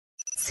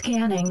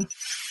Scanning.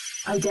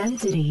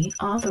 Identity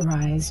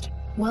authorized.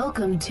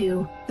 Welcome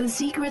to the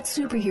Secret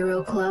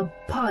Superhero Club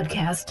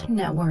Podcast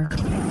Network.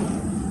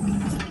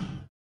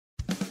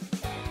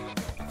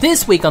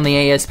 This week on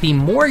the ASP,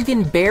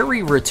 Morgan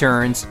Berry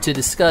returns to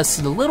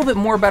discuss a little bit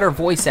more about her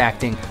voice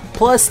acting.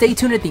 Plus, stay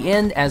tuned at the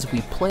end as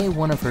we play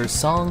one of her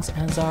songs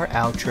as our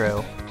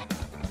outro.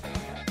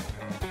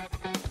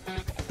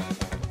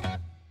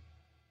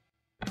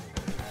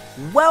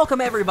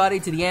 Welcome everybody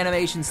to the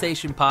Animation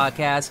Station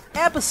Podcast,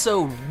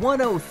 episode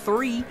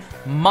 103.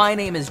 My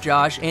name is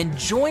Josh, and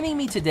joining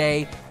me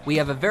today, we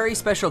have a very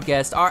special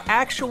guest, our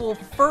actual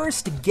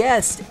first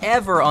guest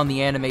ever on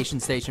the Animation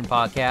Station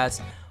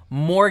Podcast,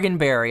 Morgan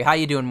Berry. How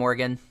you doing,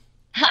 Morgan?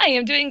 Hi,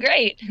 I'm doing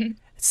great.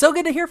 It's so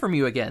good to hear from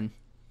you again.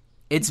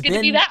 It's good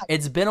to be back.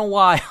 It's been a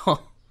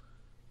while.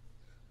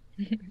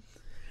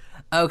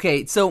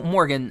 Okay, so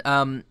Morgan,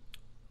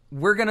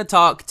 we're going to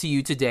talk to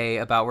you today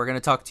about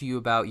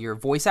your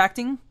voice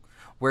acting.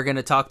 We're going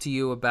to talk to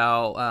you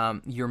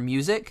about your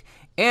music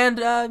and,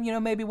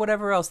 maybe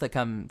whatever else that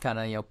kind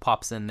of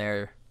pops in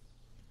there.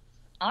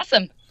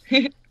 Awesome.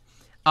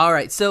 All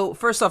right. So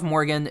first off,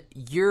 Morgan,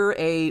 you're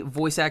a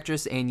voice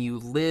actress and you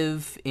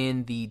live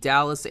in the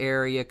Dallas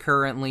area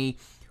currently.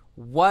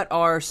 What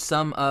are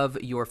some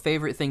of your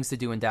favorite things to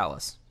do in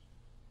Dallas?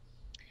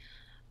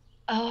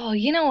 Oh,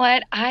 you know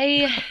what?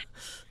 In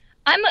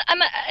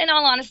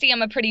all honesty,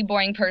 I'm a pretty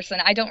boring person.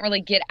 I don't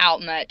really get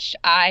out much.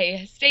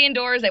 I stay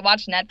indoors. I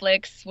watch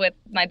Netflix with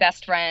my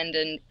best friend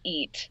and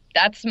eat.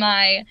 That's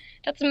my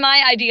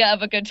idea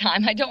of a good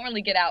time. I don't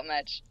really get out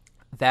much.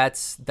 That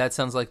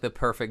sounds like the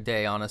perfect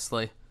day,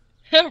 honestly.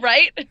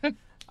 Right?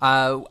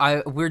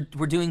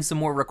 We're doing some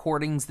more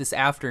recordings this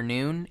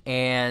afternoon,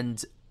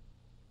 and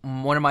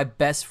one of my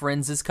best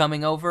friends is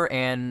coming over,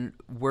 and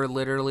we're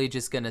literally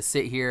just gonna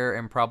sit here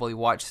and probably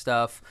watch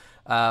stuff.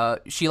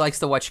 She likes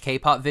to watch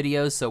K-pop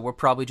videos, so we'll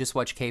probably just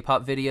watch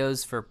K-pop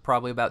videos for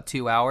probably about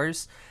 2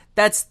 hours.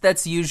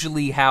 That's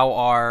usually how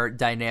our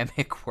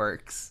dynamic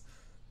works.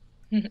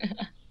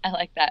 I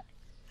like that.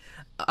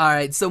 All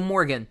right, so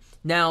Morgan,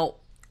 now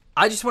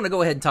I just want to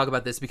go ahead and talk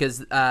about this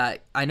because I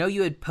know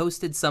you had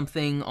posted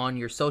something on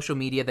your social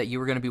media that you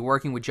were going to be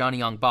working with Johnny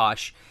Young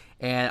Bosch,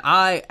 and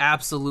I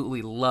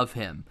absolutely love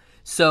him.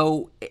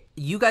 So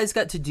you guys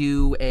got to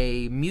do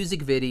a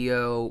music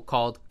video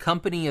called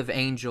Company of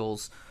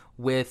Angels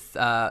with,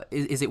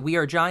 is it We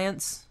Are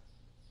Giants?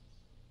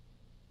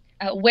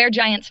 Where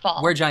Giants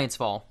Fall. Where Giants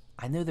Fall.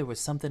 I knew there was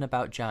something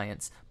about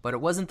giants, but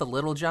it wasn't the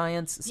Little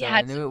Giants, so yeah,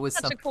 I knew it was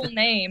such something. a cool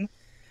name.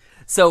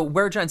 So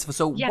Where Giants Fall.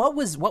 So yeah. what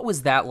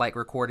was that like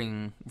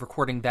recording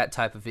that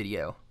type of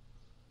video?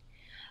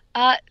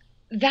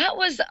 That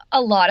was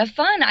a lot of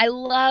fun. I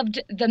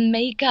loved the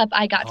makeup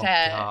I got to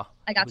have.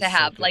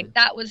 So like,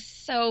 that was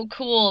so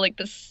cool. Like,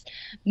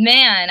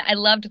 I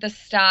loved the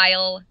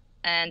style.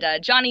 And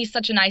Johnny's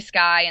such a nice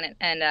guy,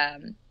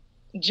 and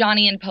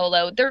Johnny and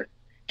Polo, they're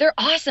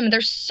awesome.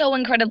 They're so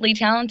incredibly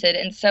talented,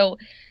 and so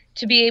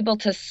to be able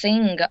to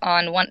sing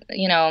on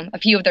a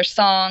few of their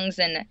songs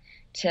and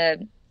to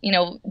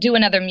do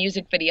another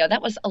music video,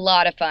 that was a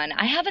lot of fun.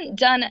 I haven't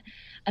done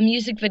a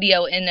music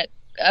video in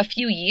a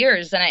few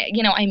years, and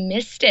I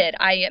missed it.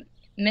 I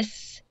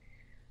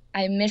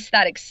miss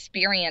that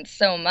experience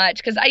so much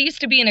because I used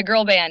to be in a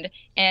girl band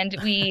and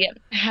we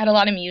had a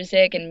lot of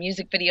music and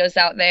music videos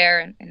out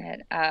there,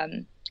 and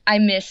I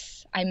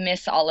miss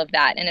all of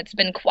that. And it's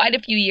been quite a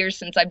few years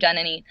since I've done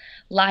any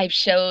live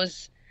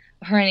shows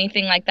or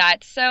anything like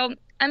that. So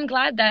I'm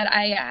glad that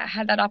I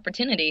had that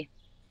opportunity.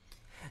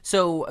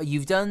 So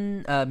you've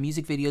done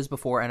music videos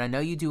before, and I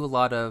know you do a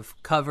lot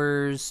of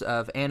covers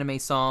of anime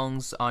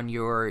songs on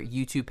your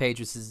YouTube page,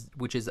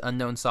 which is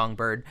Unknown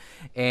Songbird,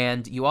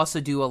 and you also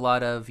do a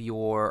lot of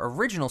your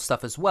original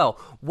stuff as well.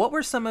 What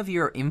were some of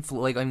your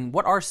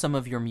what are some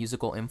of your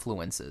musical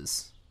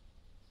influences?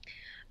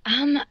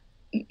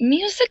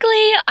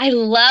 Musically, I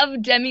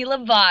love Demi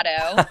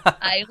Lovato.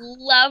 I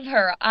love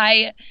her.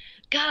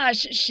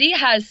 Gosh, she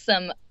has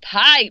some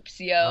pipes,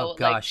 yo. Oh,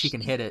 gosh, she can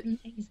hit it.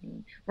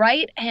 Amazing,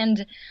 right?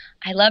 And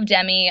I love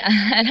Demi.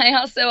 And I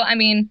also,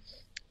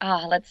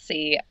 let's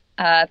see,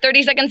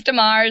 30 Seconds to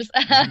Mars,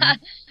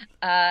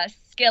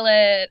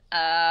 Skillet,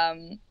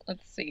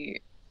 let's see,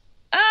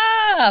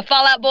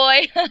 Fall Out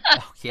Boy.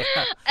 Oh, yeah.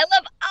 I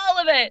love all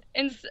of it.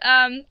 And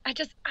I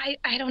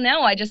don't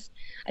know. I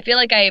feel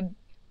like I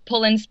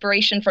pull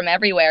inspiration from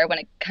everywhere when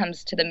it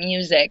comes to the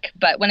music.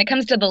 But when it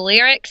comes to the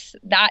lyrics,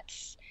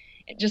 that's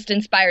just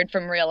inspired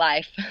from real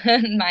life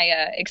and my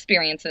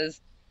experiences.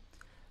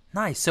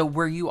 Nice. So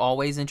were you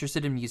always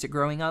interested in music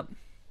growing up?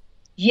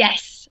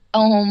 Yes.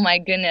 Oh my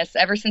goodness.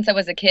 Ever since I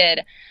was a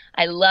kid,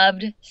 I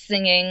loved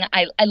singing.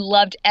 I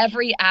loved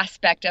every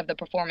aspect of the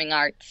performing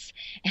arts.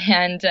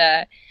 And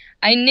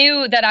I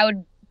knew that I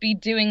would be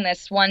doing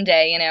this one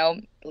day,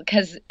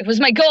 because it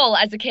was my goal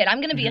as a kid. I'm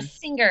going to be a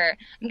singer.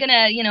 I'm going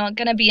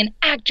to be an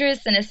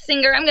actress and a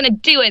singer. I'm going to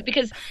do it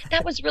because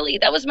that was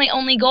my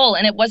only goal.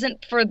 And it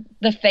wasn't for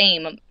the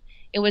fame.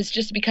 It was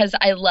just because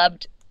I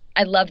loved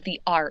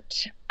the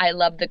art. I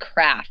love the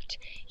craft,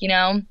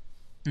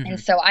 And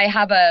so I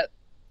have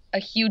a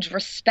huge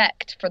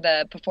respect for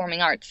the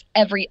performing arts,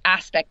 every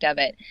aspect of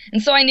it.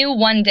 And so I knew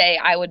one day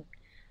I would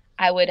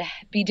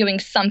be doing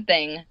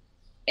something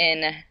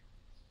in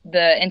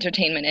the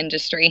entertainment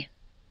industry.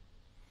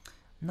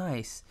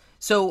 Nice.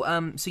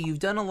 So, so you've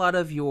done a lot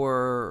of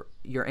your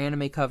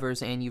anime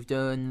covers, and you've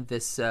done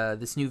this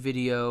this new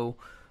video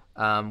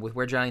with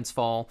Where Giants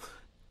Fall.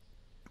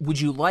 Would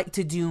you like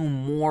to do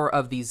more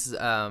of these,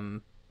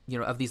 of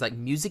these like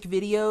music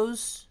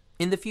videos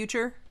in the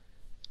future?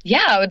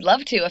 Yeah, I would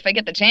love to if I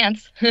get the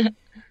chance.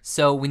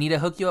 So we need to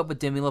hook you up with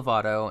Demi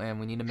Lovato, and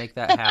we need to make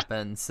that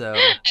happen. So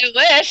I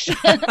wish.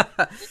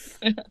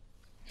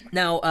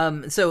 now,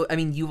 so I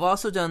mean, you've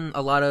also done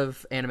a lot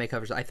of anime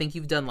covers. I think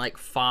you've done like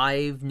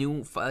five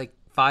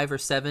or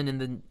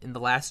seven in the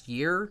last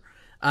year.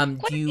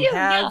 Do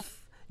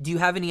you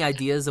have any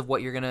ideas of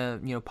what you're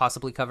gonna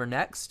possibly cover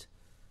next?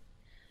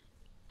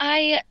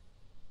 I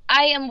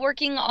am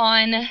working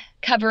on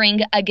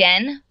covering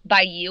Again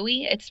by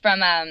Yui. It's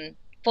from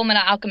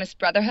Fullmetal Alchemist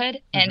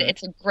Brotherhood, and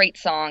it's a great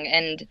song,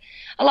 and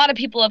a lot of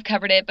people have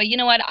covered it, but you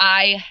know what?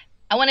 I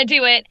want to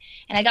do it,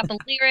 and I got the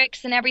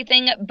lyrics and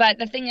everything, but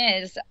the thing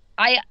is,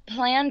 I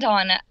planned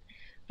on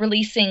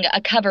releasing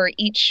a cover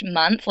each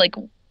month, like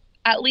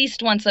at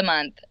least once a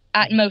month,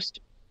 at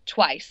most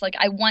twice. Like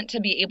I want to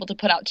be able to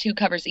put out 2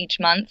 covers each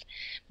month,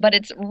 but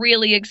it's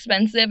really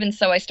expensive, and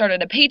so I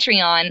started a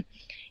Patreon,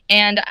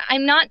 and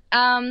I'm not,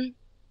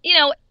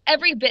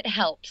 every bit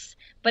helps,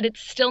 but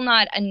it's still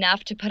not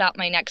enough to put out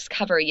my next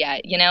cover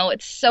yet.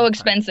 It's so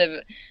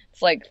expensive.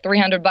 It's like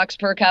 $300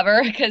 per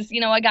cover because,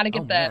 I got to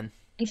get the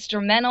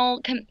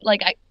instrumental, the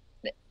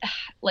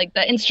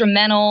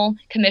instrumental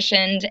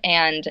commissioned,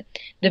 and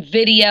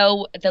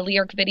the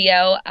lyric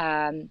video.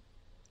 I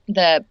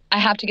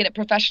have to get it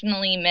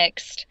professionally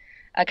mixed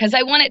because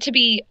I want it to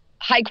be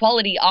high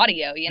quality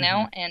audio,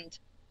 and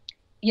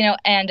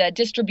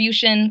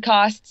distribution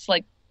costs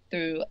like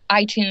through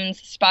iTunes,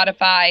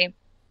 Spotify.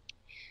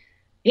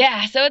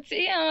 Yeah, so it's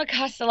it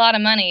costs a lot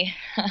of money.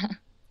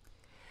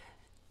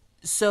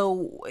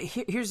 So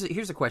here's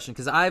a question,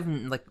 because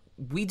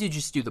we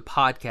just do the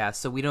podcast,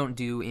 so we don't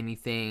do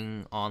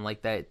anything on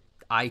like that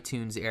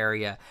iTunes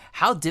area.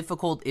 How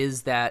difficult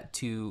is that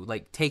to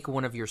like take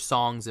one of your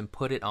songs and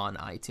put it on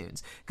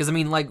iTunes? Because I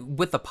mean, like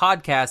with the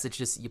podcast, it's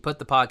just you put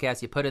the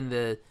podcast, you put in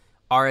the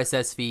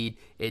RSS feed,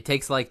 it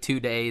takes like 2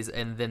 days,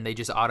 and then they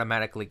just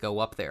automatically go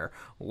up there,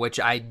 which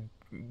I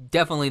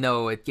definitely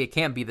know it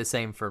can't be the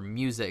same for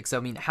music. So I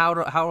mean, how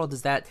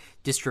does that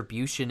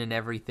distribution and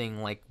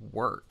everything like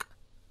work?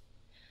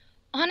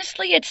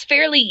 Honestly, it's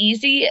fairly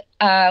easy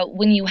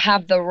when you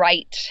have the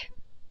right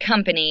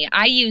company.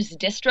 I use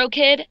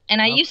DistroKid,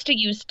 and I used to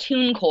use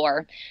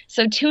TuneCore.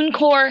 So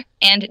TuneCore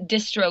and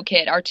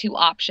DistroKid are 2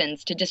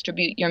 options to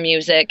distribute your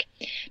music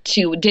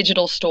to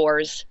digital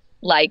stores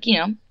like,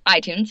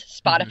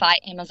 iTunes, Spotify,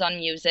 Amazon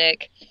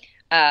Music,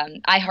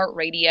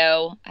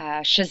 iHeartRadio,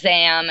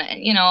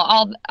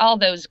 Shazam, all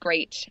those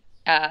great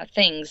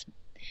things.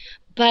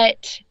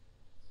 But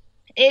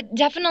it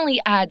definitely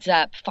adds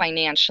up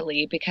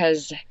financially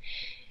because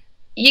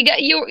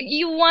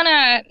you want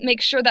to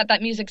make sure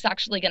that music's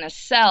actually going to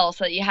sell,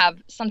 so that you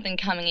have something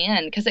coming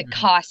in, because it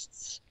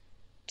costs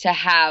to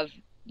have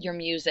your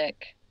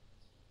music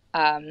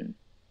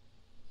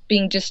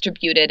being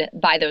distributed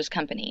by those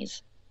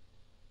companies.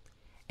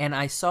 And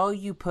I saw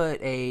you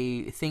put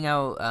a thing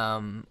out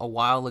a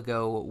while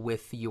ago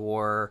with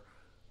your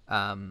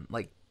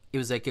it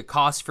was like a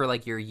cost for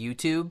like your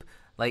YouTube.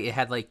 Like it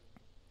had like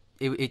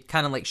it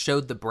kind of like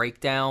showed the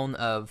breakdown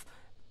of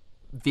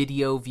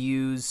video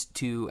views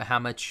to how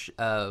much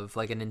of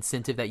like an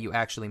incentive that you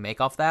actually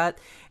make off that.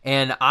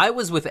 And I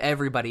was with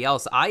everybody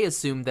else. I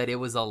assumed that it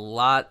was a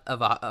lot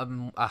of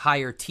a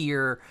higher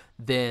tier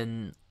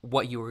than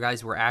what you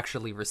guys were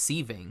actually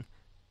receiving,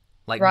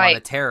 like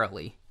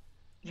monetarily.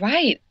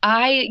 Right.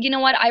 You know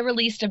what? I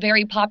released a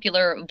very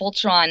popular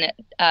Voltron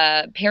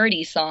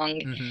parody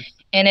song,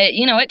 and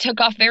it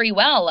took off very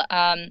well.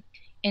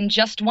 In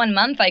just 1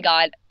 month, I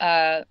got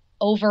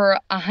over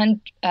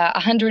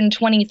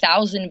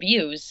 120,000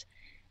 views,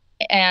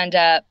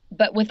 and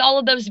but with all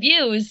of those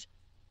views,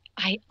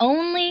 I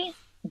only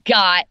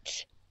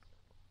got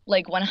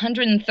like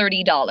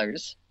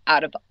 $130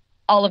 out of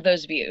all of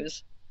those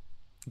views.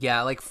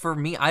 Yeah, like for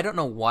me, I don't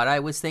know what I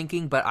was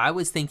thinking, but I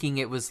was thinking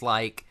it was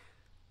like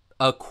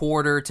a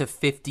quarter to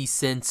 50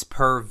 cents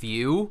per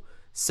view.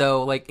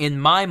 So like in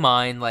my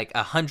mind, like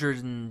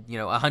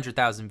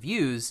 100,000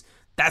 views,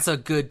 that's a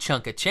good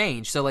chunk of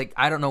change. So like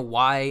I don't know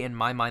why in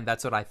my mind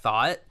that's what I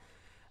thought,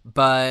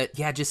 but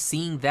yeah, just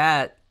seeing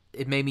that,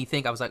 it made me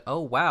think. I was like,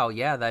 oh wow,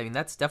 yeah, I mean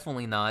that's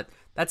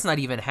not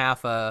even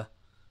half a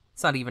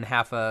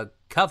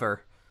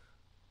cover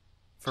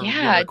for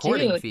your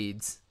recording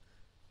feeds.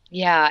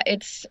 Yeah,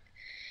 it's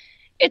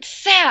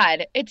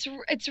sad. It's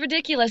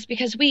ridiculous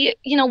because we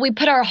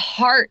put our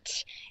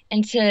heart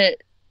into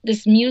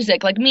this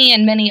music, like me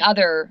and many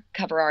other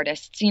cover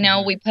artists.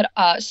 We put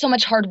so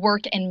much hard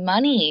work and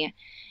money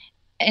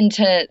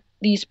into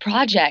these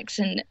projects,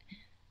 and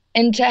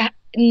to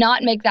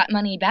not make that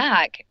money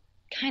back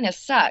kind of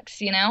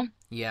sucks,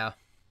 Yeah.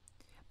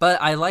 But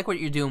I like what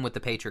you're doing with the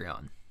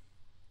Patreon.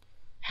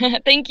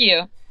 Thank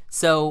you.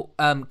 So,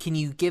 can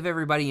you give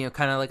everybody,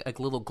 kind of like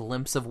a little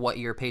glimpse of what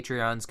your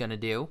Patreon's going to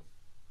do?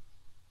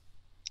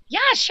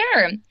 Yeah,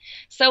 sure.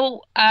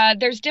 So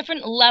there's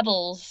different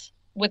levels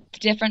with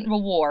different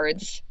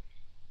rewards,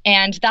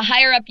 and the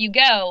higher up you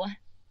go,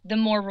 the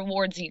more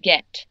rewards you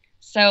get.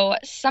 So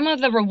some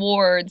of the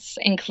rewards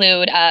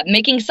include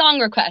making song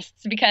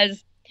requests,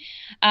 because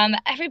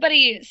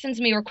everybody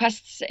sends me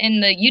requests in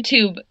the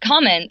YouTube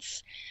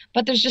comments,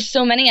 but there's just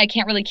so many I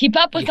can't really keep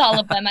up with all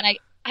of them, and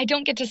I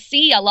don't get to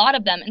see a lot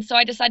of them. And so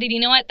I decided,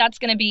 you know what, that's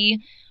going to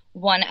be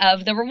one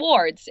of the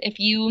rewards. If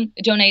you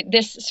donate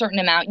this certain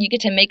amount, you get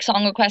to make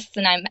song requests,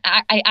 and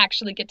I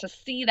actually get to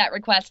see that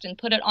request and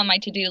put it on my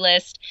to-do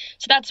list.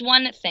 So that's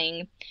one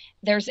thing.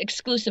 There's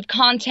exclusive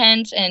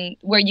content, and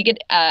where you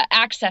get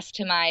access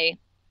to my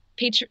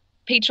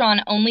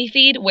Patreon only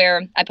feed,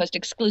 where I post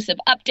exclusive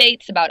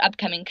updates about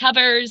upcoming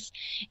covers.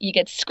 You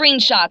get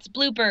screenshots,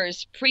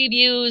 bloopers,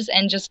 previews,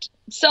 and just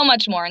so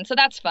much more. And so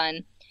that's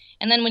fun.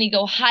 And then when you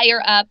go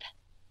higher up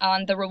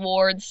on the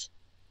rewards,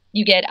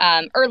 you get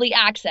early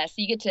access.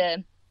 You get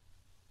to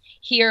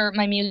hear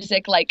my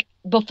music like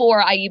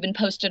before I even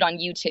post it on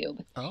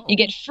YouTube. Oh. You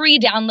get free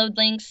download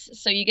links,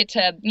 so you get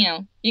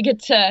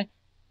to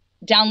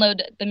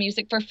download the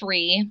music for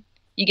free.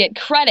 You get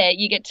credit.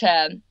 You get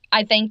to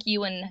I thank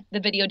you in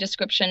the video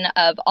description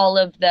of all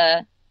of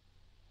the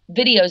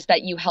videos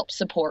that you help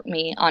support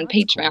me on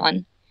Patreon.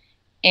 Cool.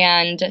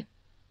 And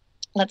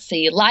let's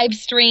see, live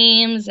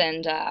streams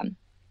and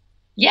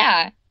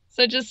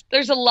so just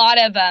there's a lot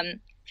of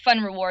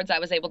fun rewards I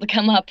was able to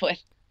come up with.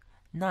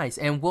 Nice.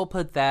 And we'll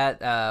put that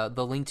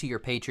the link to your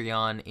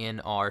Patreon in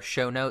our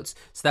show notes,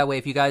 so that way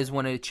if you guys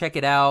want to check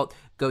it out,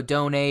 go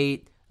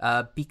donate,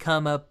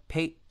 become a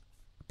patron,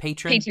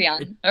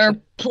 Patreon or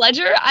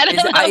pledger. I don't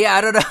know.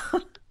 I don't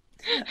know.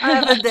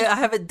 I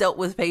haven't dealt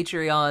with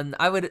Patreon.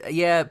 I would,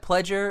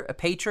 pledger, a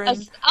patron.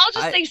 I'll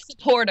just say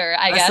supporter,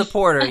 I guess. A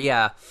supporter,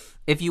 yeah.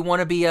 If you want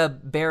to be a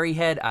berry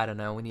head, I don't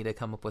know. We need to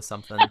come up with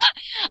something.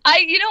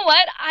 You know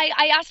what?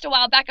 I asked a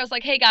while back. I was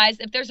like, hey guys,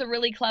 if there's a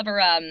really clever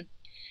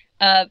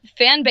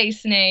fan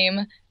base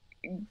name,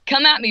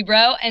 come at me,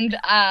 bro. And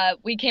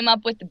we came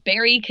up with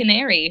Berry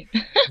Canary.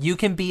 You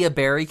can be a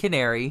Berry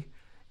Canary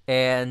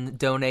and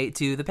donate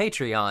to the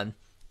Patreon.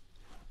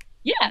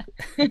 Yeah.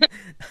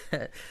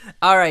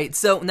 All right.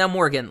 So now,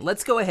 Morgan,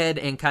 let's go ahead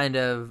and kind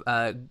of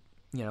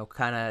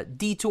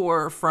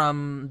detour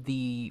from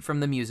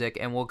the music,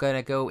 and we're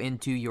gonna go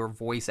into your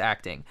voice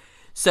acting.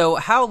 So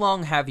how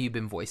long have you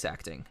been voice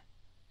acting?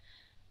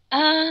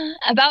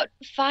 About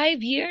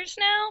 5 years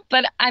now,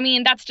 but I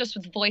mean that's just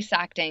with voice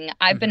acting.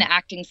 I've been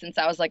acting since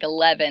I was like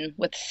 11,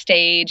 with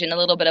stage and a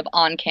little bit of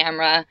on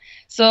camera.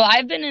 So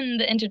I've been in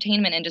the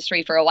entertainment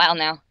industry for a while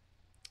now.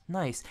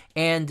 Nice.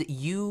 And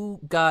you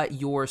got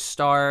your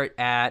start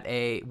at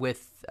a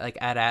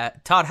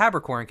Todd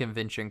Haberkorn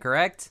convention,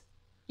 correct?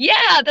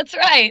 Yeah, that's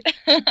right.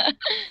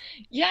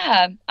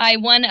 Yeah, I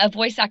won a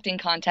voice acting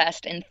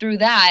contest, and through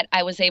that,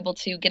 I was able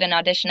to get an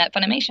audition at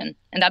Funimation,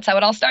 and that's how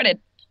it all started.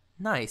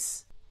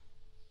 Nice.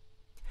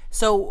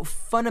 So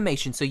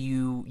Funimation, so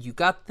you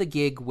got the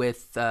gig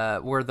with,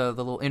 or the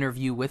little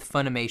interview with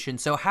Funimation.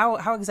 So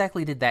how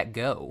exactly did that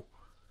go?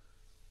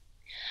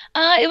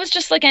 It was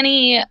just like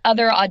any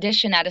other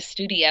audition at a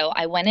studio.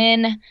 I went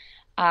in,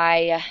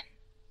 I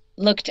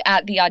looked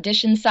at the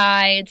audition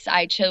sides,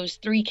 I chose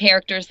 3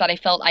 characters that I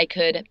felt I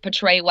could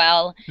portray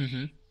well,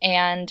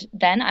 and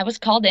then I was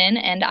called in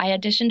and I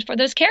auditioned for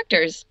those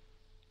characters.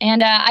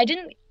 And I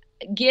didn't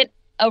get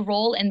a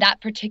role in that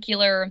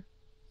particular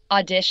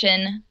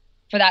audition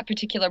for that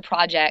particular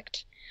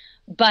project,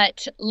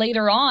 but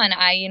later on,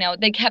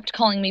 they kept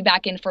calling me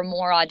back in for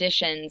more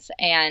auditions,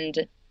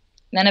 and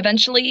then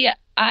eventually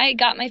I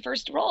got my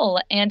first role.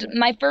 And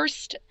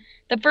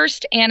the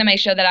first anime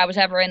show that I was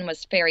ever in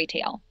was Fairy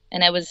Tail,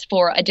 and it was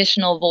for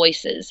additional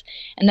voices.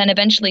 And then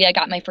eventually I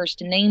got my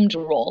first named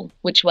role,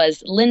 which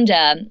was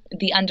Linda,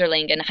 the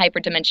underling in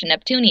Hyperdimension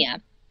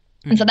Neptunia.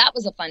 And so that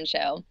was a fun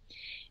show.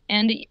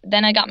 And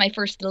then I got my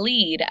first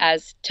lead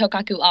as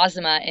Tokaku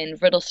Azuma in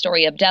Riddle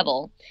Story of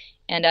Devil.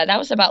 And that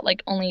was about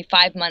like only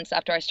 5 months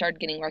after I started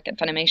getting work at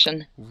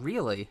Funimation.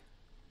 Really?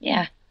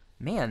 Yeah.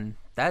 Man,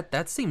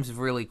 that seems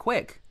really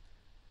quick.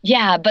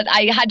 Yeah, but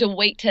I had to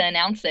wait to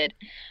announce it.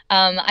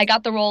 I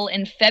got the role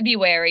in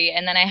February,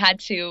 and then I had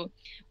to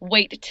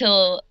wait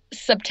till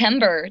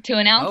September to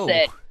announce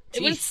it.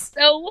 It was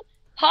so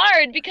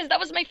hard because that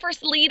was my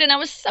first lead, and I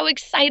was so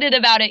excited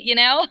about it,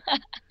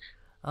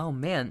 Oh,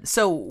 man.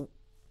 So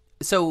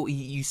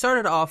you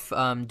started off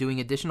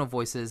doing additional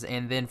voices,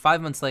 and then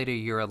 5 months later,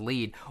 you're a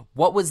lead.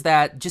 What was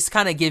that? Just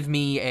kind of give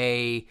me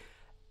a...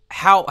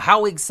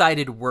 How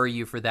excited were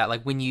you for that?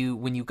 Like when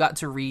you got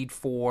to read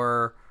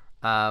for...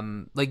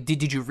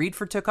 did you read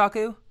for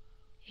Tokaku?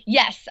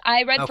 Yes,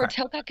 I read for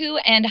Tokaku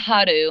and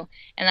Haru,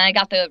 and I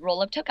got the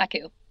role of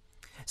Tokaku.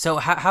 So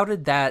how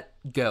did that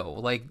go?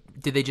 Like,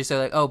 did they just say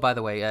like, oh, by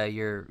the way,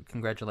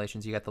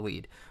 congratulations, you got the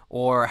lead?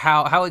 Or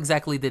how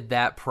exactly did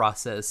that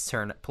process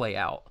play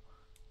out?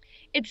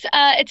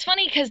 It's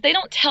funny because they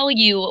don't tell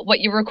you what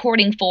you're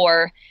recording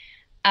for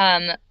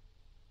um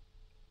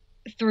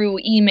through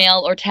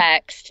email or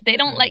text. They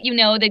don't Mhm. let you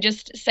know. They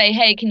just say,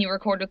 "Hey, can you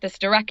record with this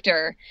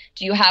director?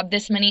 Do you have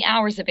this many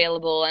hours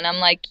available?" And I'm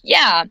like,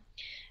 "Yeah."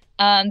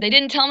 They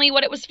didn't tell me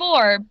what it was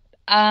for.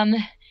 Um,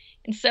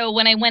 and so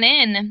when I went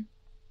in,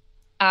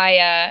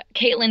 I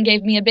Caitlin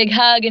gave me a big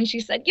hug and she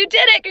said, "You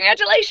did it!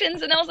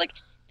 Congratulations!" And I was like,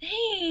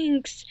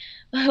 "Thanks."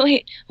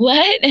 Wait,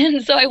 what?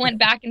 And so I went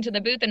back into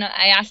the booth and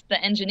I asked the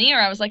engineer.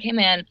 I was like, "Hey,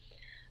 man,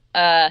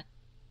 uh,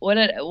 what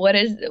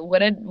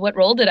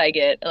role did I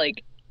get?"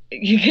 Like,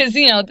 because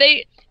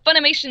they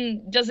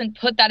Funimation doesn't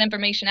put that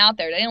information out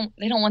there.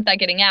 They don't want that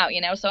getting out,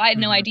 So I had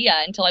no Mhm. idea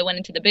until I went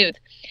into the booth,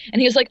 and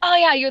he was like, "Oh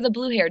yeah, you're the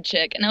blue-haired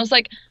chick," and I was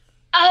like,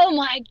 "Oh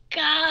my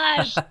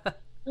gosh."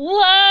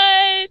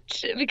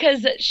 What?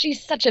 Because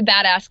she's such a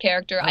badass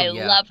character. Oh I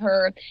yeah. love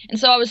her. And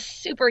so I was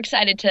super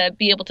excited to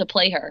be able to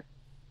play her.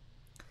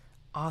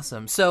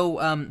 Awesome.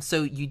 So,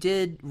 so you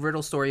did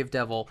Riddle Story of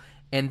Devil,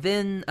 and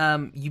then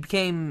you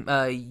became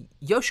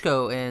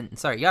Yoshiko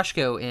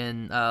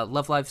in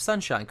Love Live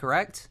Sunshine,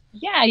 correct?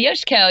 Yeah,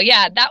 Yoshiko.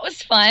 Yeah, that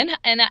was fun.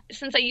 And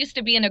since I used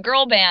to be in a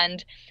girl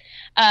band,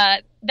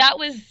 that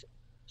was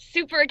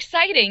super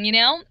exciting.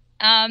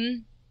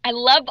 I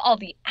love all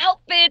the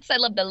outfits. I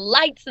love the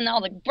lights and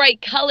all the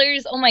bright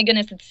colors. Oh my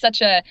goodness, it's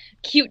such a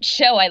cute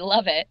show. I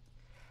love it.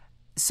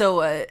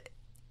 So,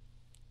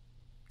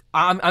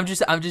 I'm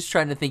just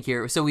trying to think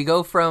here. So we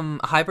go from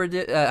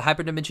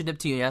Hyperdimension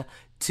Neptunia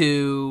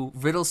to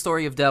Riddle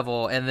Story of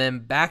Devil, and then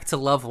back to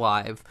Love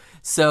Live.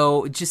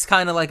 So just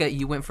kind of like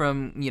you went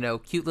from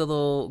cute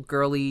little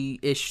girly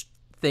ish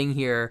thing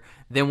here,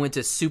 then went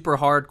to super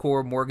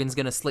hardcore. Morgan's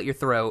gonna slit your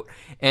throat,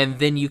 and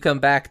then you come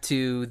back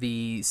to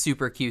the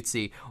super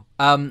cutesy.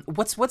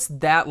 What's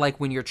that like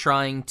when you're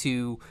trying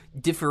to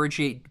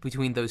differentiate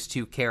between those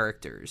two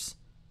characters?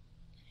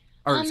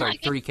 Or I sorry,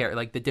 got, three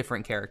like the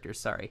different characters.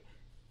 Sorry.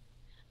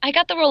 I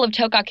got the role of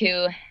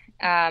Tokaku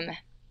um,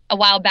 a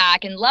while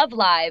back, and Love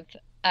Live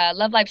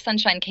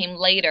Sunshine came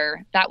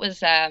later. That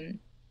was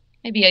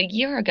maybe a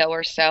year ago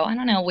or so. I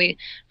don't know. We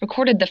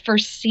recorded the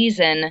first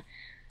season.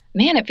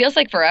 Man, it feels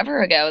like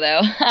forever ago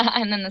though.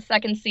 And then the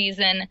second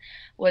season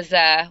was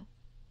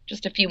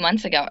just a few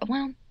months ago.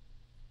 Well,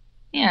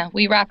 yeah,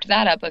 we wrapped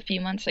that up a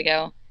few months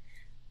ago.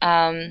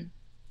 Um,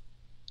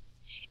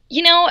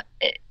 you know,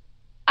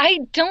 I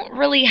don't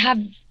really have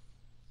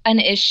an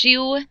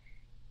issue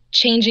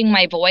changing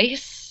my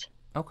voice.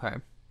 Okay.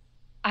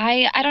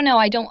 I don't know.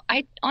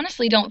 I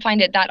honestly don't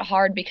find it that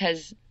hard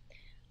because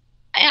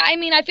I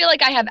mean, I feel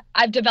like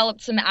I've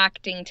developed some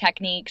acting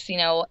techniques,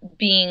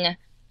 being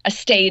a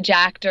stage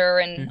actor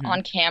and Mm-hmm.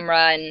 on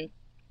camera and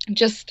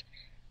just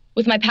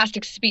with my past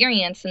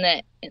experience in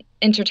the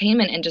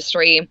entertainment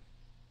industry.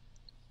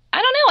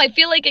 I don't know. I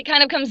feel like it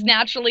kind of comes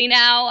naturally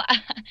now.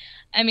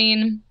 I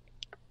mean,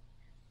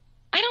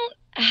 I don't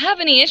have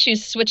any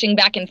issues switching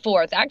back and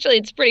forth. Actually,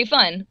 it's pretty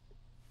fun.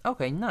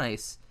 Okay,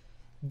 nice.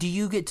 Do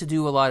you get to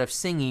do a lot of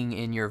singing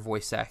in your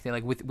voice acting,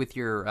 like with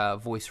your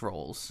voice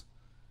roles?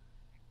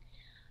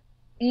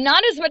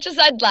 Not as much as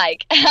I'd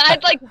like.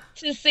 I'd like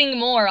to sing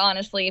more,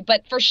 honestly.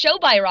 But for Show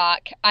by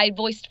Rock, I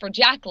voiced for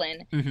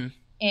Jacqueline, Mm-hmm.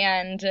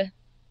 and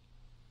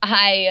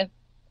I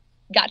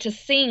got to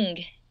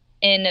sing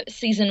in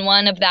season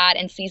one of that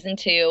and season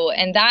two,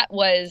 and that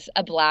was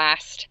a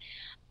blast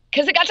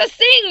because I got to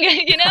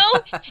sing.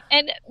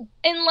 And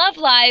in Love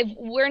Live,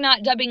 we're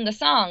not dubbing the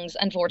songs,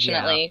 Yeah.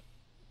 unfortunately.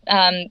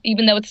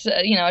 Even though it's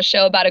a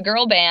show about a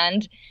girl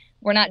band,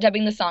 we're not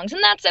dubbing the songs,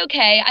 and that's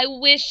okay. I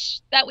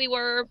wish that we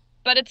were,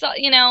 but it's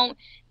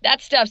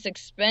that stuff's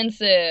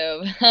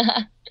expensive.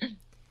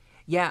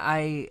 Yeah,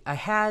 I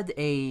had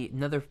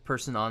another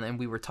person on, and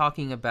we were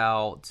talking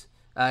about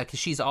because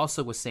she's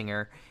also a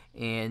singer,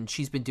 and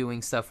she's been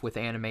doing stuff with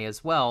anime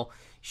as well.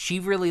 She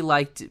really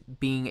liked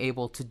being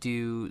able to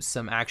do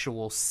some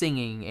actual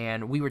singing,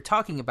 and we were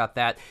talking about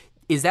that.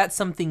 Is that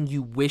something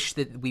you wish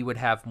that we would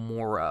have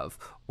more of,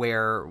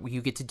 where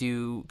you get to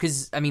do?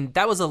 Because I mean,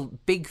 that was a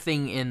big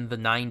thing in the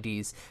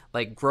 '90s,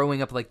 like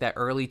growing up, like that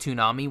early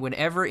Toonami.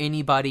 Whenever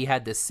anybody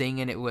had to sing,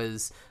 and it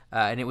was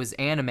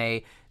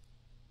anime,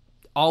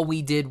 all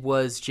we did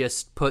was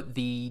just put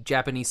the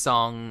Japanese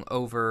song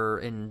over,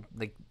 and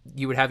like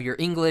you would have your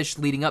English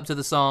leading up to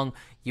the song,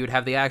 you would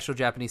have the actual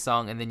Japanese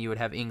song, and then you would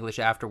have English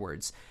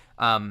afterwards.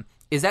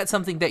 Is that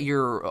something that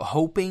you're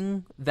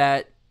hoping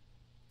that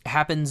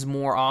happens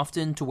more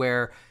often, to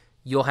where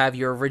you'll have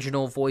your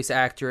original voice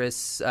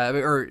actress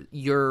or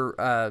your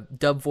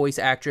dub voice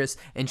actress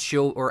and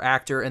she'll or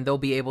actor, and they'll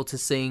be able to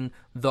sing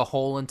the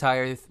whole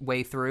entire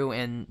way through,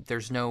 and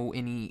there's no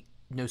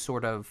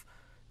sort of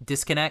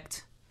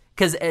disconnect?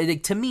 Because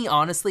to me,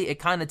 honestly, it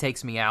kind of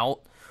takes me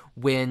out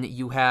when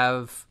you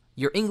have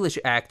your English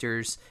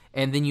actors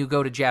and then you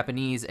go to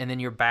Japanese and then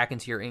you're back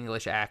into your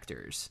English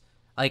actors.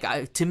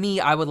 Like, to me,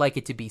 I would like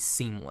it to be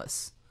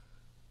seamless.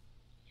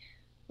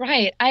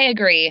 Right, I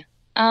agree.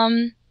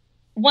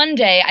 One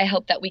day I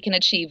hope that we can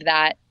achieve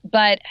that,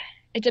 but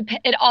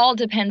it all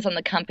depends on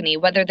the company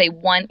whether they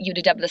want you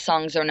to dub the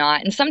songs or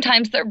not, and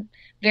sometimes they're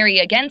very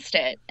against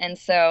it, and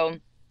so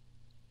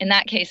in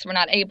that case we're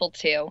not able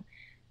to.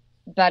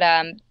 But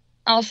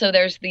also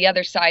there's the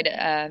other side.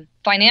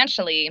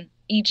 Financially,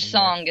 each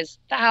song is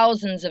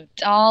thousands of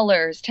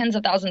dollars, tens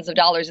of thousands of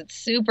dollars. It's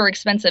super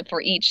expensive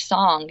for each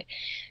song,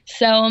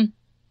 so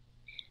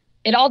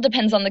it all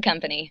depends on the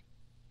company.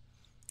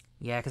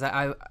 Yeah, because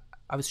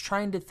I was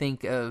trying to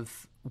think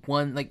of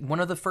one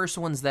of the first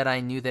ones that I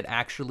knew that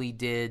actually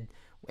did,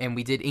 and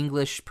we did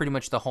English pretty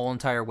much the whole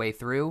entire way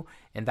through,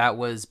 and that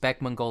was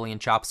Beck Mongolian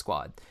Chop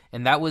Squad.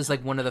 And that was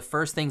like one of the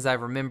first things I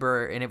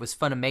remember, and it was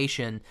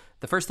Funimation,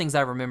 the first things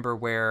I remember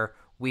where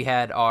we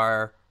had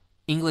our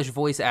English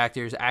voice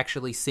actors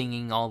actually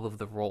singing all of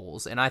the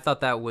roles, and I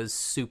thought that was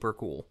super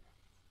cool.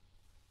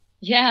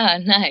 Yeah,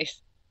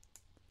 nice.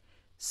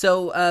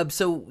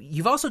 So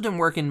you've also done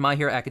work in My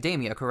Hero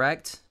Academia,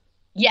 correct?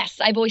 Yes,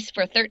 I voiced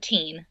for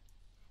 13.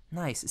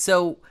 Nice.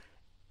 So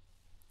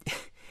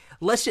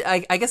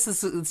I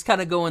guess let's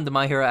kind of go into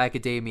My Hero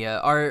Academia.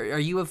 Are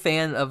you a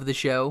fan of the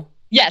show?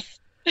 Yes.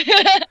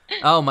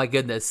 Oh my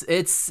goodness.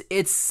 It's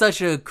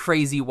such a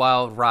crazy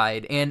wild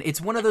ride, and it's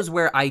one of those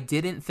where I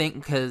didn't think,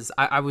 because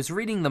I was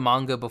reading the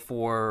manga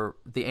before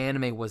the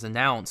anime was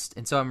announced,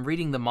 and so I'm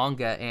reading the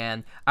manga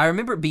and I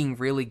remember it being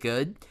really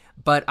good,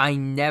 but I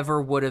never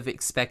would have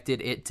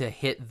expected it to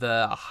hit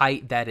the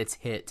height that it's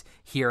hit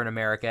here in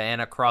America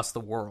and across the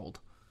world.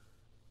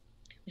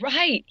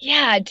 Right.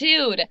 Yeah,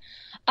 dude.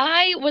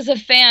 I was a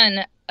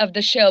fan of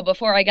the show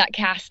before I got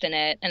cast in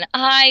it, and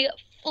I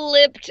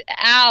flipped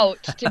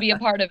out to be a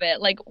part of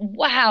it. Like,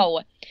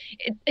 wow.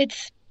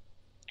 It's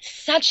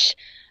such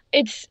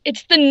it's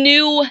the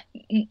new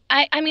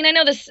I mean, I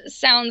know this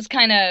sounds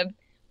kind of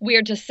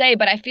weird to say,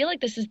 but I feel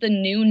like this is the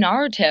new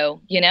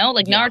Naruto, you know?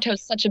 Like, Yeah.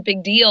 Naruto's such a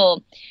big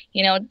deal.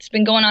 You know, it's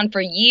been going on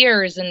for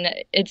years, and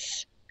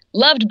it's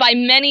loved by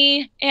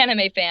many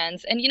anime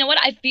fans. And you know what?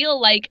 I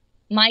feel like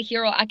My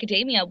Hero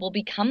Academia will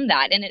become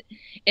that, and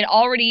it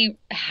already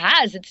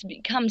has. It's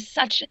become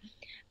such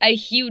a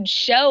huge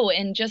show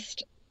in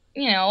just,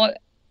 you know,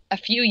 a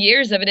few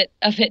years of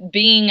it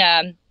being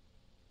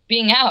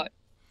out.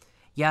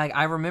 Yeah,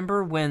 I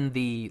remember when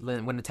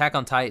Attack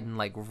on Titan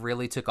like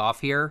really took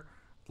off here.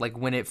 Like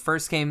when it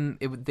first came,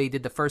 they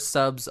did the first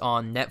subs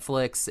on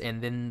Netflix,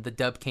 and then the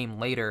dub came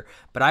later.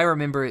 But I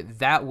remember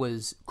that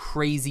was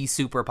crazy,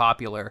 super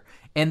popular.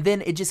 And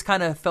then it just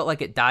kind of felt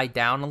like it died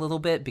down a little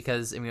bit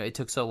because, I mean, it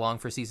took so long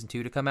for season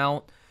 2 to come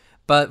out.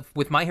 But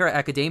with My Hero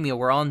Academia,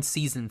 we're on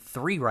season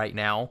 3 right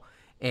now,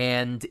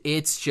 and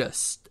it's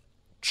just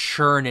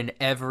churning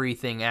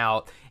everything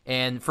out.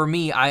 And for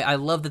me, I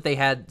love that they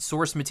had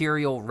source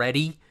material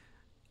ready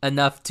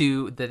enough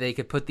that they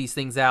could put these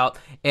things out,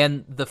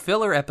 and the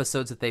filler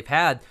episodes that they've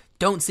had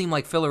don't seem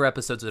like filler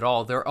episodes at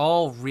all. They're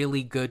all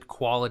really good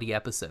quality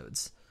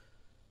episodes.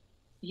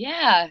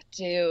 Yeah,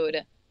 dude.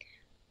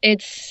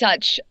 It's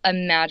such a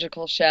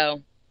magical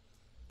show.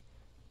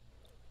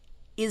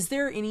 Is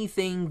there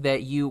anything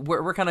that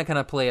we're kind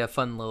of play a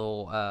fun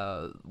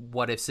little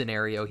what if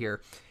scenario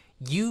here.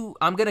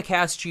 I'm going to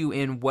cast you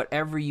in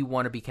whatever you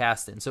want to be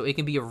cast in. So it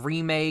can be a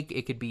remake,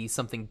 it could be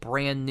something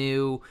brand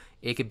new,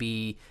 it could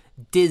be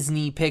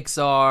Disney,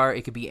 Pixar,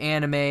 it could be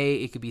anime,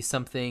 it could be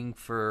something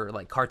for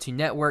like Cartoon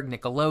Network,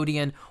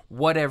 Nickelodeon,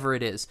 whatever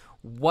it is.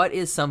 What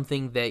is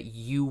something that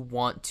you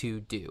want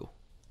to do?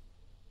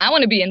 I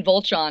want to be in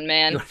Voltron,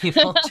 man. You want to be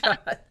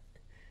Voltron?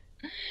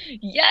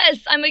 Yes,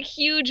 I'm a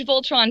huge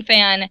Voltron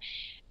fan,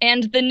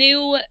 and the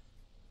new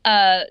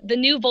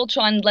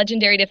Voltron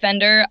Legendary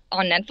Defender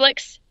on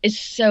Netflix is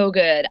so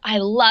good. I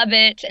love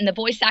it, and the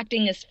voice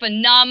acting is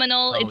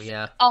phenomenal.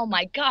 Yeah. Oh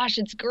my gosh,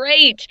 it's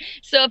great.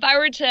 So if I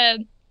were to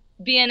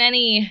be in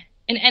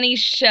any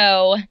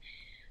show,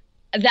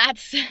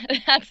 that's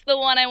the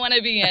one I want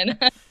to be in.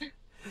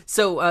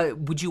 So,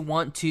 would you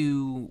want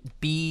to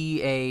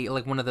be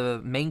one of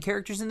the main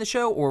characters in the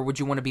show, or would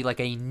you want to be like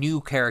a new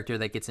character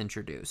that gets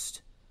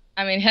introduced?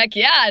 I mean, heck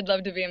yeah, I'd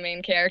love to be a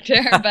main character,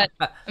 but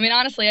I mean,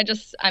 honestly,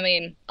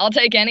 I'll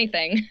take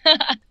anything.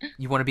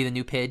 You want to be the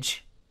new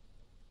Pidge?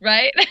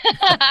 Right?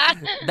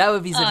 That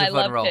would be such a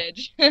fun role.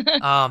 Pidge.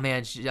 Oh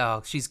man,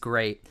 she's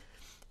great.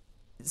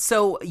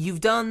 So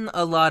you've done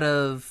a lot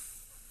of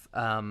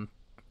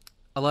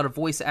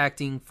voice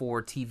acting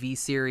for TV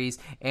series,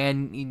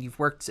 and you've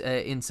worked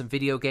in some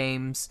video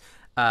games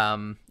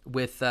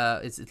with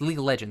it's League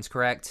of Legends,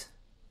 correct?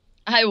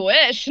 I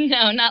wish.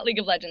 No, not League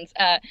of Legends.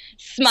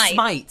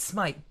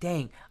 Smite.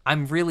 Dang,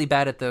 I'm really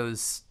bad at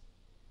those.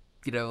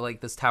 You know,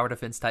 like those tower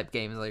defense type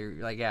games.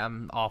 Like yeah,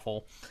 I'm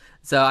awful.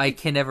 So I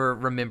can never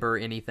remember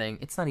anything.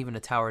 It's not even a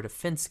tower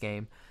defense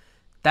game.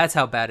 That's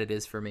how bad it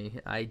is for me.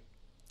 I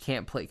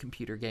can't play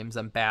computer games.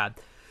 I'm bad.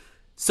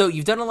 So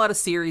you've done a lot of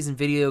series and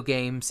video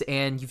games,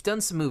 and you've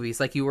done some movies.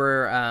 Like you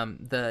were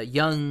the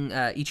young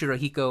Ichiro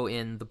Hiko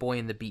in The Boy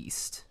and the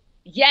Beast.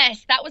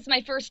 Yes, that was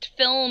my first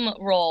film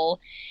role,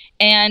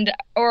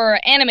 or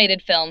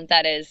animated film,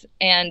 that is.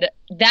 And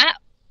that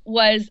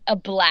was a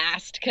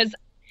blast, because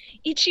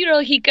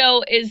Ichiro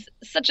Hiko is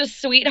such a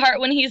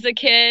sweetheart when he's a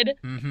kid.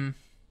 Mm-hmm.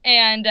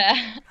 And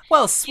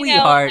Well,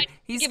 sweetheart, I don't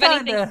he's give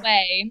kind anything of.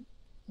 away,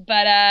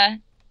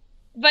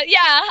 but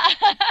yeah.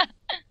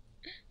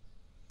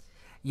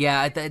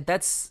 Yeah,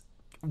 that's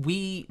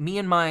me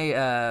and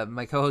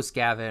my co-host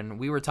Gavin.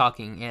 We were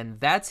talking, and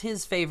that's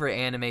his favorite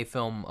anime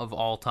film of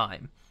all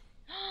time.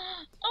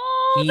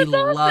 Oh, He that's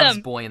loves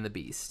awesome. Boy and the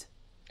Beast.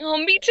 Oh,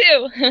 me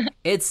too.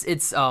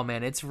 It's oh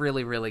man, it's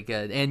really really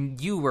good, and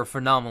you were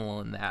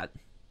phenomenal in that.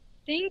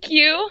 Thank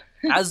you.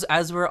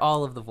 As were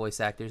all of the voice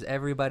actors.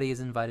 Everybody is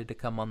invited to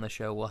come on the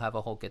show. We'll have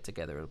a whole get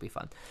together. It'll be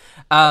fun.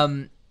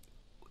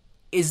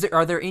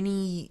 Are there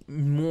any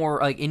more,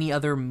 like, any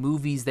other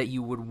movies that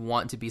you would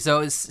want to be? So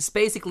it's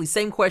basically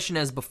same question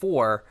as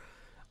before.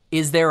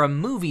 Is there a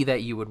movie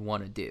that you would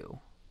want to do?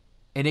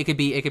 And it could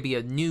be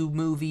a new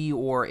movie,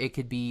 or it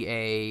could be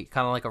a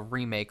kind of like a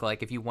remake.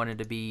 Like if you wanted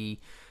to be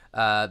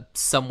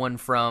someone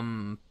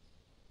from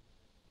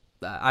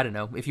I don't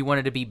know, if you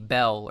wanted to be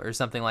Belle or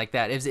something like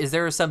that. Is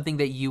there something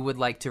that you would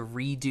like to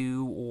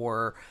redo,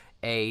 or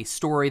a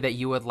story that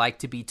you would like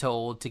to be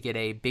told to get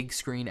a big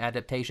screen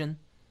adaptation?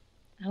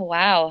 Oh,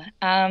 wow.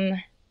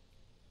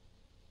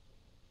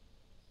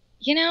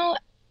 You know,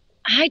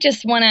 I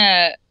just want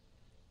to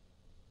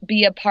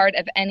be a part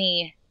of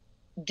any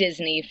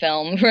Disney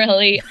film,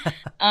 really.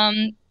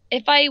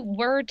 If I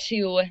were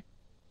to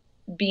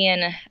be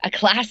in a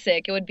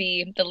classic, it would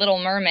be The Little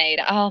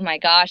Mermaid. Oh my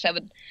gosh,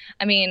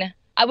 I mean,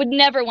 I would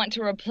never want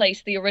to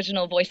replace the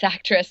original voice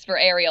actress for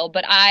Ariel,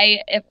 but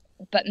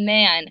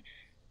man,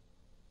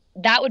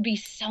 that would be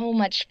so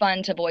much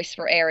fun to voice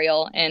for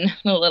Ariel in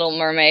The Little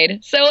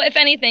Mermaid. So if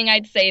anything,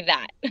 I'd say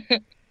that.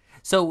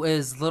 So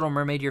is Little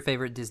Mermaid your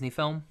favorite Disney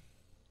film?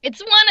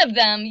 It's one of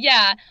them,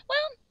 yeah. Well,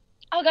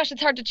 oh gosh,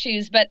 it's hard to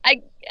choose, but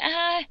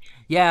Yeah,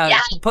 yeah,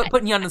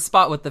 putting you on the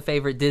spot with the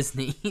favorite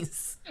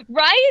Disneys.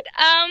 right?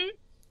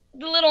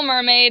 The Little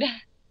Mermaid.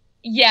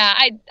 Yeah,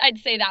 I'd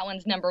say that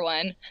one's number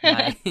one.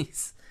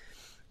 Nice.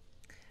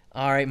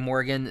 All right,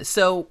 Morgan.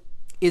 So,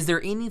 is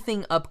there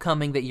anything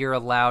upcoming that you're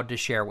allowed to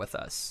share with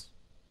us?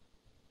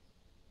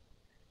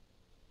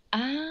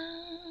 Uh,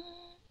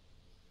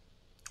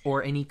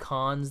 Or any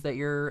cons that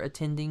you're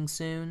attending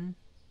soon?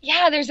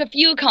 yeah, there's a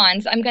few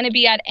cons. I'm going to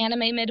be at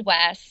Anime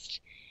Midwest,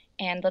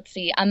 and let's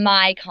see, a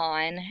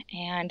MyCon,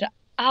 and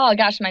oh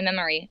gosh, my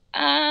memory.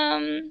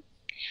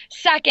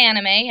 SAC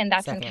Anime, and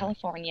that's in Second.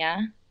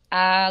 California.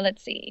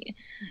 Let's see.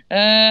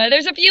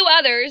 There's a few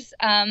others.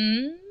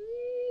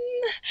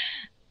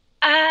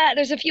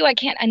 There's a few I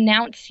can't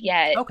announce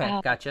yet. Okay,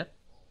 gotcha.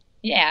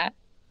 Yeah,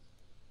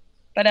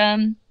 but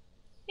yeah.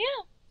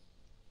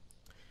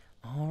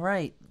 All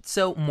right.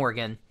 So,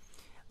 Morgan,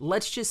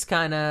 let's just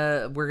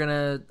we're going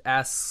to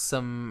ask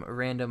some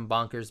random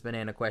bonkers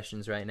banana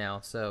questions right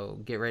now. So,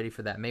 get ready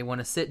for that. May want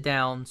to sit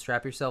down,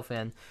 strap yourself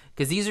in,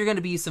 because these are going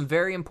to be some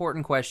very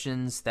important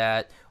questions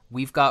that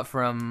we've got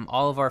from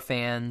all of our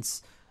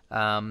fans.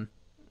 So,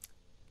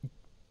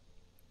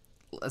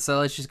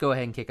 let's just go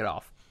ahead and kick it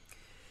off.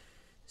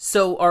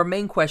 So, our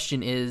main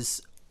question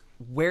is,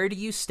 where do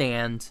you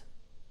stand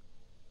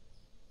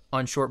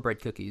on shortbread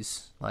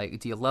cookies? Like,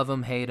 do you love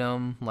them, hate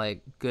them,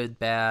 like, good,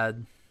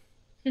 bad?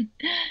 They're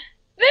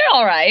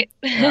all right.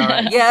 All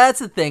right. Yeah, that's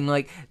the thing.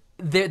 Like,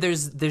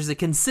 there's a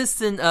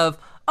consistent of,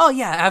 oh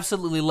yeah,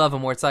 absolutely love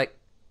them, where it's like,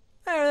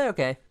 they're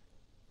okay.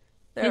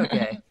 They're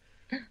okay.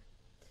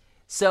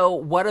 So,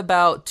 what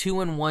about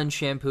 2-in-1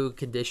 shampoo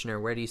conditioner?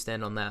 Where do you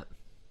stand on that?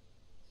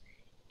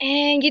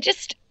 And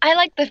I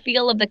like the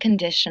feel of the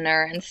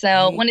conditioner. And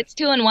so Right. when it's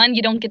 2-in-1,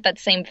 you don't get that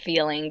same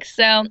feeling.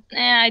 So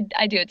I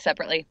do it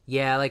separately.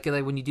 Yeah, like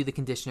when you do the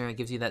conditioner, it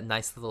gives you that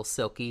nice little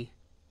silky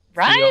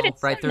Right? feel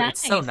It's right so through. nice.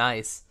 It's so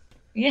nice.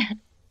 Yeah.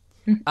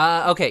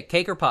 Okay,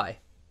 cake or pie?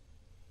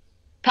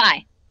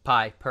 Pie.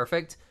 Pie,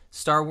 perfect.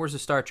 Star Wars or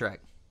Star Trek?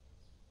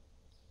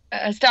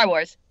 Star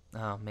Wars.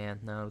 Oh man,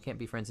 no, we can't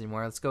be friends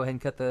anymore. Let's go ahead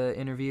and cut the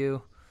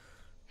interview.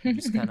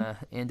 Just kind of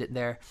end it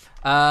there.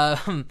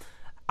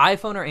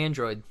 iPhone or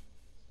Android?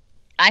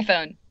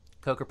 iPhone.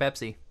 Coke or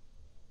Pepsi?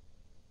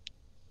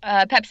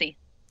 Pepsi.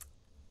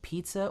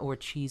 Pizza or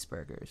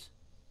cheeseburgers?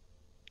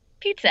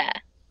 Pizza.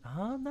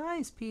 Oh,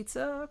 nice.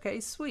 Pizza. Okay,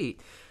 sweet.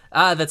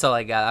 That's all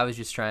I got. I was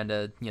just trying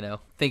to,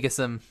 think of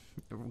some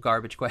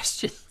garbage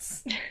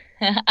questions.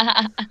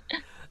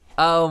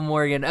 Oh,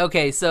 Morgan.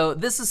 Okay, so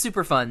this is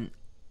super fun.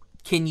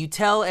 Can you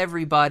tell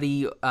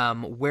everybody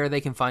where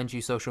they can find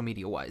you social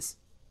media-wise?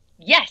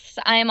 Yes,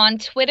 I am on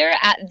Twitter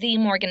at the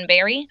Morgan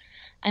Berry.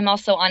 I'm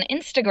also on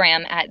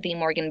Instagram at the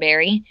Morgan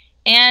Berry,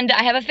 and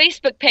I have a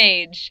Facebook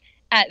page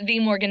at the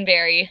Morgan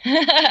Berry.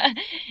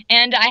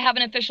 And I have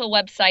an official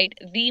website,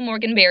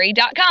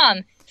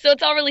 themorganberry.com. So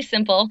it's all really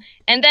simple.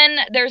 And then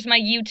there's my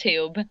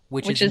YouTube,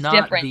 which is not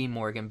different. the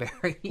Morgan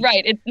Berry.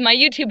 Right. My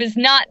YouTube is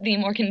not the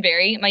Morgan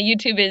Berry. My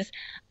YouTube is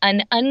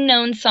an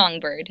unknown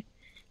songbird.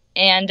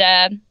 And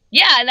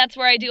yeah, that's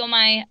where I do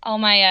all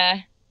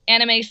my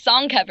anime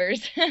song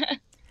covers.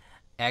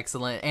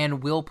 Excellent.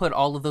 And we'll put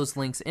all of those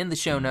links in the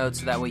show notes,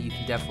 so that way you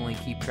can definitely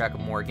keep track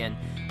of Morgan.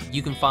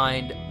 You can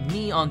find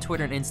me on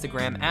Twitter and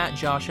Instagram at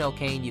Josh L.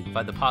 Kane. You can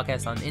find the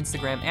podcast on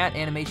Instagram at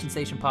Animation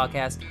Station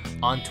Podcast,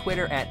 on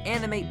Twitter at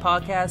Animate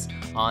Podcast,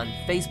 on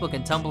Facebook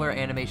and Tumblr,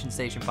 Animation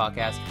Station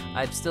Podcast.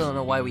 I still don't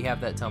know why we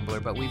have that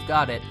Tumblr, but we've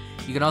got it.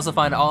 You can also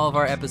find all of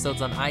our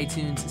episodes on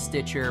iTunes,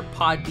 Stitcher,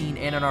 Podbean,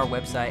 and on our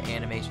website,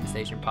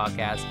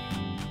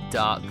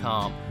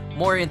 animationstationpodcast.com.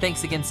 Morgan,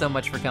 thanks again so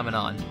much for coming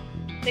on.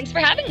 Thanks for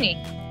having me.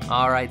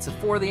 All right, so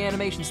for the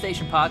Animation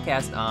Station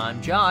Podcast,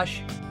 I'm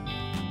Josh.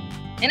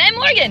 And I'm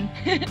Morgan.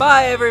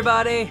 Bye,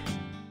 everybody.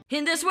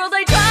 In this world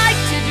I try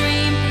to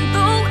dream, and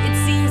though it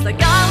seems like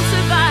I'll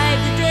survive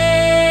the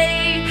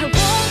day, I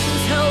won't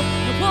lose hope,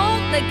 I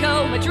won't let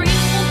go, my dream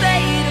will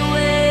fade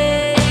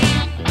away.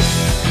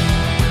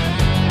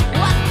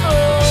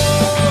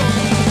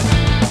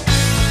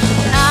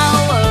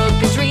 Now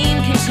the dream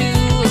came to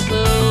a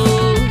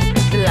close,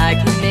 like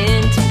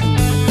meant to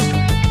be,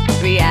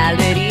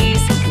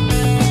 reality's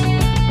through.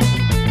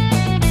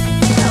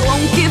 I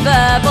won't give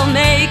up, I'll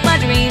make my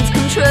dreams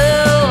come true.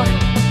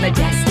 My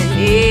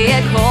destiny,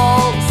 it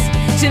calls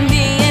to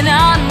me and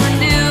I'm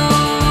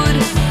renewed.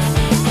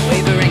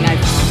 Wavering I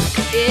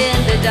walk in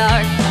the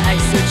dark, I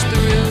search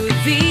through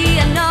the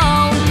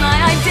unknown. My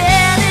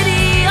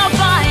identity I'll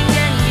find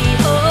and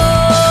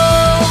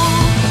behold.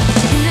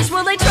 In this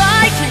world I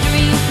try to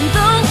dream, and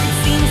though it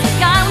seems like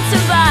I'll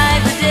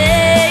survive the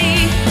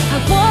day,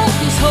 I won't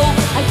lose hope,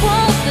 I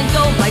won't let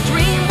go, my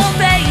dream won't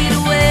fade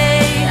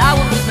away. I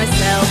won't lose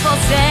myself, I'll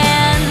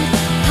stand,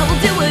 I will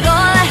do it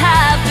all I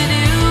have to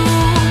do.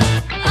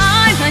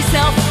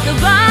 Myself,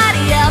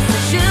 nobody else, I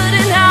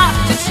shouldn't have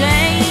to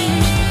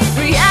change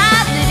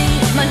reality,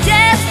 my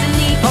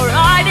destiny, or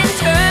I didn't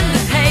turn the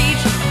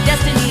page.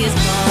 Destiny is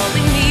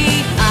calling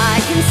me,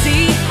 I can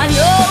see, I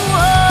know,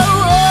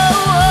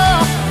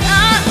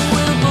 I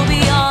will go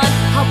beyond,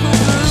 I'll pull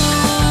through.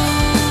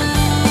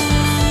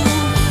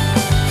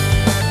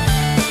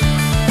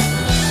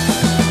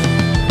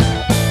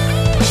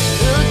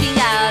 Looking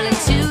out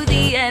into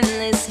the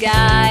endless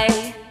sky,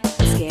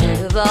 I'm scared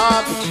of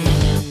all the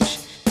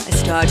dreams,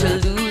 start to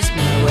lose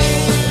my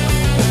way.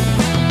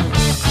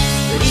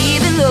 But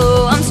even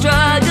though I'm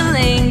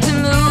struggling to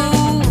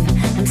move,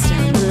 I'm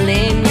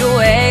stumbling your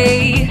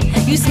way.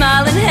 You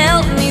smile and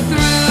help me through.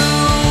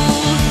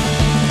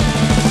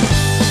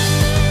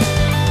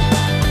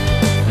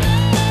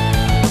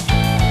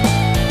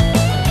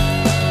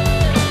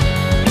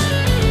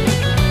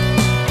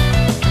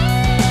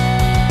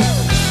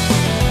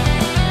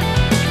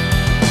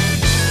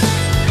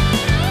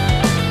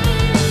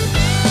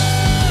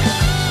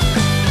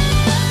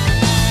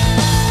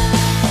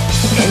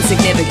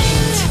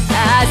 Insignificant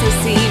as I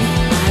seem,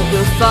 I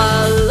will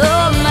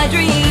follow my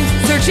dreams.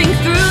 Searching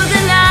through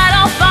the night,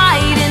 I'll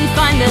fight and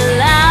find the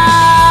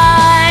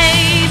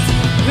light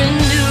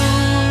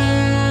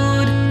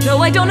renewed. Though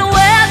I don't know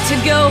where to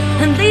go,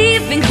 I'm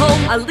leaving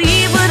home, I'll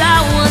leave what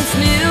I once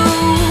knew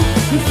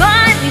and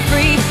find me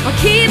free. I'll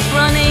keep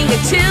running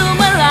until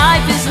my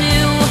life is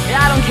new.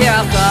 I don't care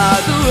how far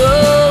the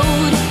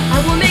road, I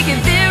will make it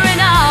there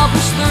and I'll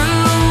push through.